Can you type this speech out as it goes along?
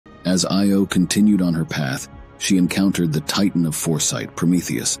As Io continued on her path, she encountered the titan of foresight,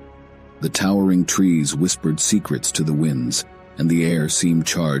 Prometheus. The towering trees whispered secrets to the winds, and the air seemed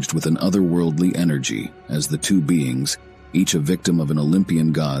charged with an otherworldly energy as the two beings, each a victim of an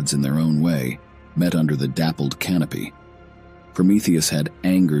Olympian gods in their own way, met under the dappled canopy. Prometheus had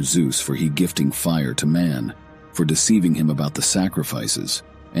angered Zeus for he gifting fire to man, for deceiving him about the sacrifices,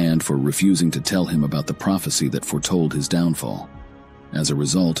 and for refusing to tell him about the prophecy that foretold his downfall. As a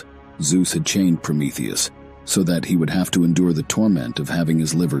result, Zeus had chained Prometheus, so that he would have to endure the torment of having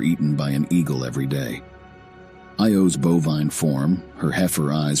his liver eaten by an eagle every day. Io's bovine form, her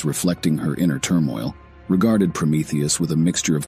heifer eyes reflecting her inner turmoil, regarded Prometheus with a mixture of